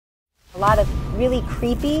lot of really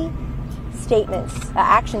creepy statements,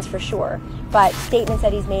 actions for sure, but statements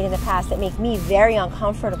that he's made in the past that make me very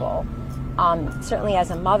uncomfortable, certainly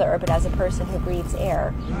as a mother, but as a person who breathes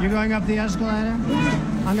air. You're going up the escalator?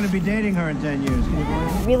 I'm going to be dating her in 10 years. Can you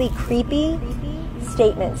believe it? Really creepy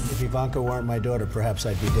statements. If Ivanka weren't my daughter, perhaps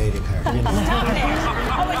I'd be dating her. You know?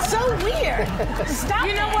 Oh, it's so weird. Stop.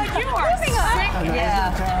 You know what? You are sick.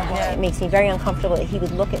 Yeah. It makes me very uncomfortable that he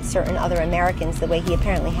would look at certain other Americans the way he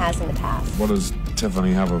apparently has in the past. What does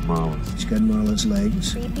Tiffany have of Marlon's? She's got Marlon's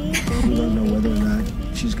legs. Creepy. We don't know whether or not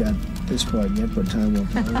she's got this part yet, but time will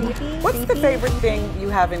tell. What's the favorite thing you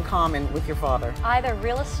have in common with your father? Either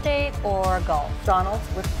real estate or golf. Donald,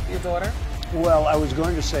 with your daughter? Well, I was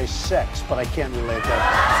going to say sex, but I can't relate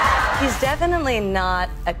that. He's definitely not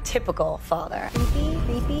a typical father.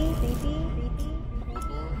 Creepy.